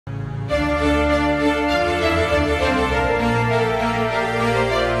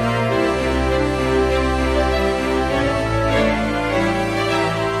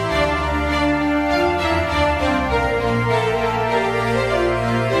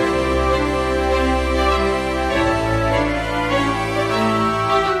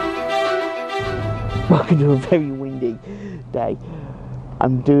Welcome to a very windy day.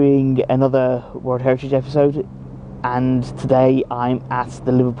 I'm doing another World Heritage episode, and today I'm at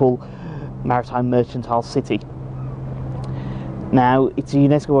the Liverpool Maritime Mercantile City. Now, it's a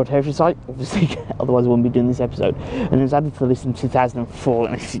UNESCO World Heritage Site, obviously, otherwise I wouldn't be doing this episode. And it was added to the list in 2004,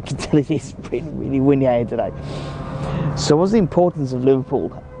 and as you can tell, it is really windy out today. So what's the importance of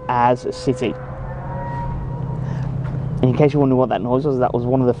Liverpool as a city? And in case you wonder what that noise was, that was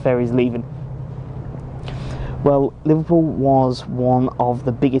one of the ferries leaving. Well, Liverpool was one of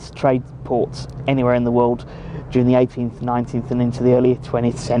the biggest trade ports anywhere in the world during the 18th, 19th and into the early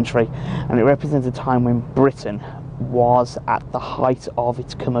 20th century, and it represents a time when Britain was at the height of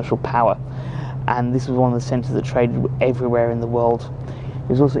its commercial power, and this was one of the centres that traded everywhere in the world. It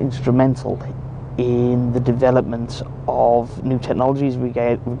was also instrumental in the development of new technologies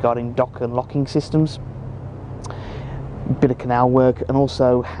regarding dock and locking systems, a bit of canal work, and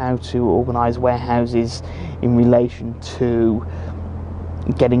also how to organise warehouses in relation to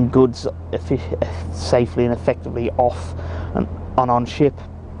getting goods safely and effectively off and on ship,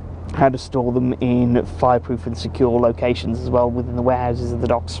 how to store them in fireproof and secure locations as well within the warehouses of the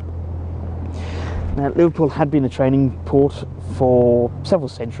docks. Now, Liverpool had been a trading port for several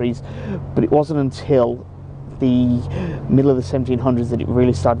centuries, but it wasn't until the middle of the 1700s that it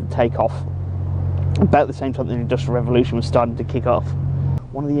really started to take off. About the same time that the Industrial Revolution was starting to kick off.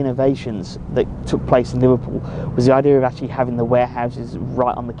 One of the innovations that took place in Liverpool was the idea of actually having the warehouses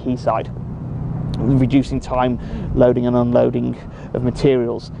right on the quayside, reducing time loading and unloading of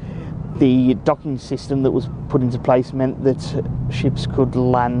materials. The docking system that was put into place meant that ships could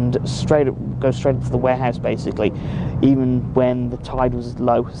go straight into the warehouse basically, even when the tide was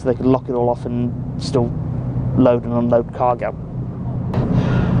low, so they could lock it all off and still load and unload cargo.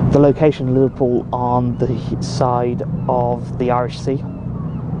 The location of Liverpool on the side of the Irish Sea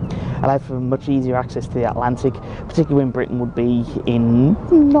allowed for much easier access to the Atlantic, particularly when Britain would be in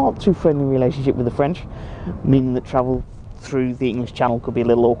not too friendly relationship with the French, meaning that travel through the English Channel could be a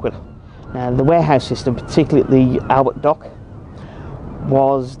little awkward. Now, the warehouse system, particularly the Albert Dock,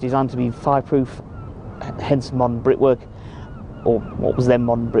 was designed to be fireproof, hence modern brickwork, or what was then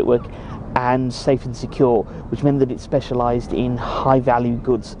modern brickwork, and safe and secure, which meant that it specialised in high-value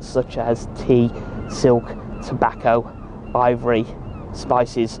goods such as tea, silk, tobacco, ivory,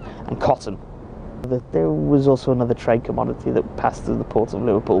 spices and cotton. There was also another trade commodity that passed through the port of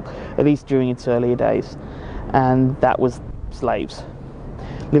Liverpool, at least during its earlier days, and that was slaves.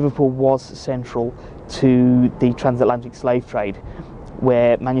 Liverpool was central to the transatlantic slave trade,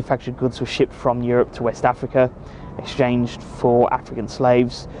 where manufactured goods were shipped from Europe to West Africa, exchanged for African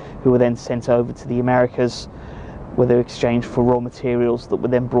slaves, who were then sent over to the Americas, where they were exchanged for raw materials that were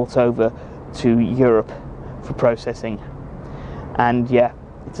then brought over to Europe for processing. And yeah,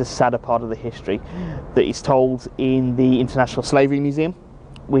 it's a sadder part of the history that is told in the International Slavery Museum,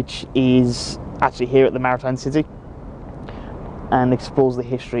 which is actually here at the Maritime City, and explores the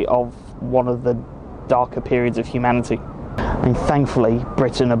history of one of the darker periods of humanity. I mean, thankfully,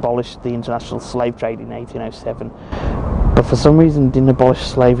 Britain abolished the international slave trade in 1807, but for some reason didn't abolish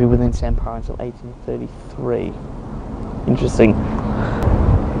slavery within its empire until 1833. Interesting.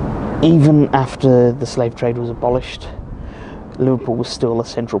 Even after the slave trade was abolished, Liverpool was still a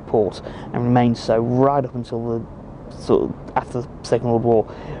central port and remained so right up until after the Second World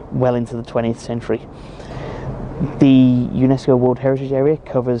War, well into the 20th century. The UNESCO World Heritage Area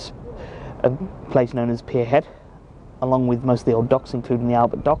covers a place known as Pier Head, along with most of the old docks, including the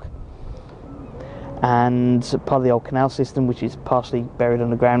Albert Dock, and part of the old canal system, which is partially buried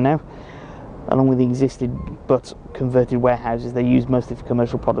underground now, along with the existing but converted warehouses. They use mostly for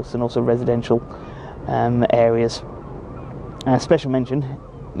commercial products and also residential areas. A special mention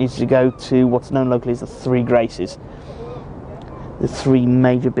needs to go to what's known locally as the Three Graces, the three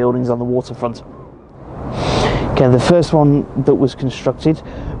major buildings on the waterfront. Okay, the first one that was constructed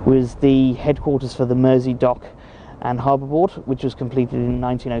was the headquarters for the Mersey Dock and Harbour Board, which was completed in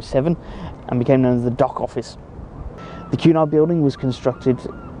 1907 and became known as the Dock Office. The Cunard building was constructed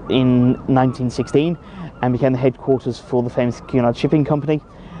in 1916 and became the headquarters for the famous Cunard Shipping Company.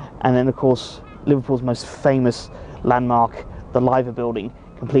 And then, of course, Liverpool's most famous landmark, the Liver Building,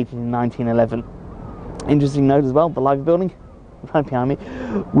 completed in 1911. Interesting note as well, the Liver Building, right behind me,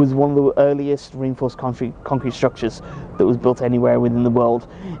 was one of the earliest reinforced concrete structures that was built anywhere within the world.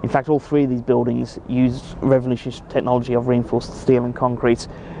 In fact, all three of these buildings used revolutionary technology of reinforced steel and concrete,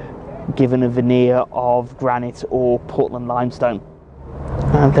 given a veneer of granite or Portland limestone.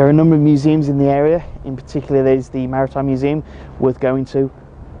 There are a number of museums in the area. In particular, there's the Maritime Museum, worth going to.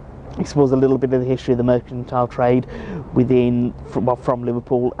 explores a little bit of the history of the mercantile trade from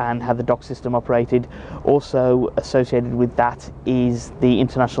Liverpool and how the dock system operated. Also associated with that is the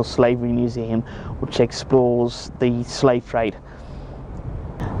International Slavery Museum, which explores the slave trade.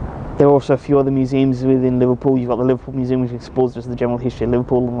 There are also a few other museums within Liverpool. You've got the Liverpool Museum, which explores just the general history of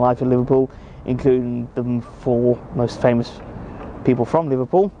Liverpool and the life of Liverpool, including the 4 most famous people from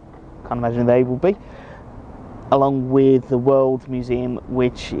Liverpool. Can't imagine who they will be. Along with the World Museum,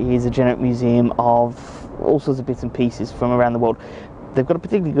 which is a generic museum of all sorts of bits and pieces from around the world. They've got a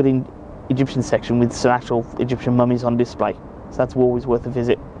particularly good Egyptian section with some actual Egyptian mummies on display, so that's always worth a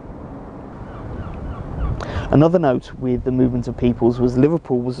visit. Another note with the movement of peoples was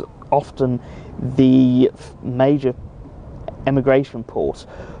Liverpool was often the major emigration port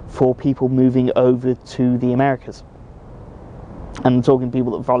for people moving over to the Americas. And I'm talking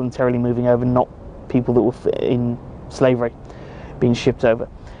people that were voluntarily moving over, not people that were in slavery being shipped over.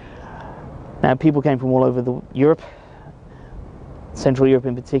 Now, people came from all over Europe, Central Europe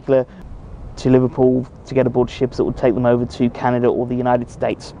in particular, to Liverpool to get aboard ships that would take them over to Canada or the United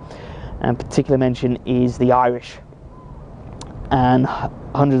States. And particular mention is the Irish, and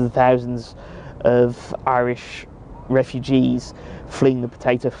hundreds of thousands of Irish refugees fleeing the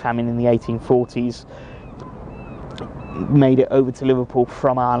potato famine in the 1840s made it over to Liverpool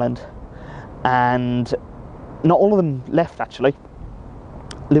from Ireland, and not all of them left actually.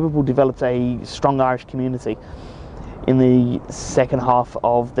 Liverpool developed a strong Irish community in the second half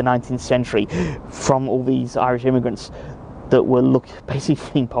of the 19th century from all these Irish immigrants that were basically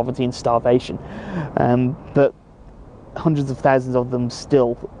fleeing poverty and starvation, but hundreds of thousands of them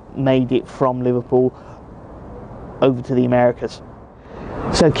still made it from Liverpool over to the Americas.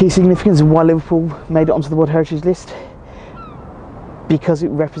 So, key significance of why Liverpool made it onto the World Heritage List: because it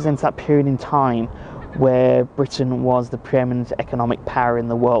represents that period in time where Britain was the preeminent economic power in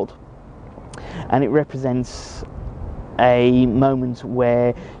the world, and it represents a moment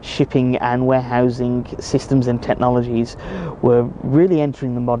where shipping and warehousing systems and technologies were really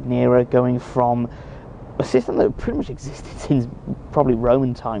entering the modern era, going from a system that pretty much existed since probably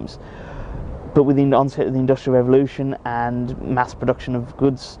Roman times, but with the onset of the Industrial Revolution and mass production of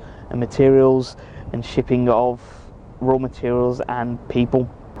goods and materials and shipping of raw materials and people,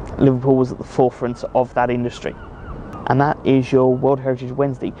 Liverpool was at the forefront of that industry. And that is your World Heritage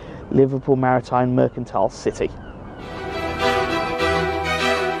Wednesday, Liverpool Maritime Mercantile City.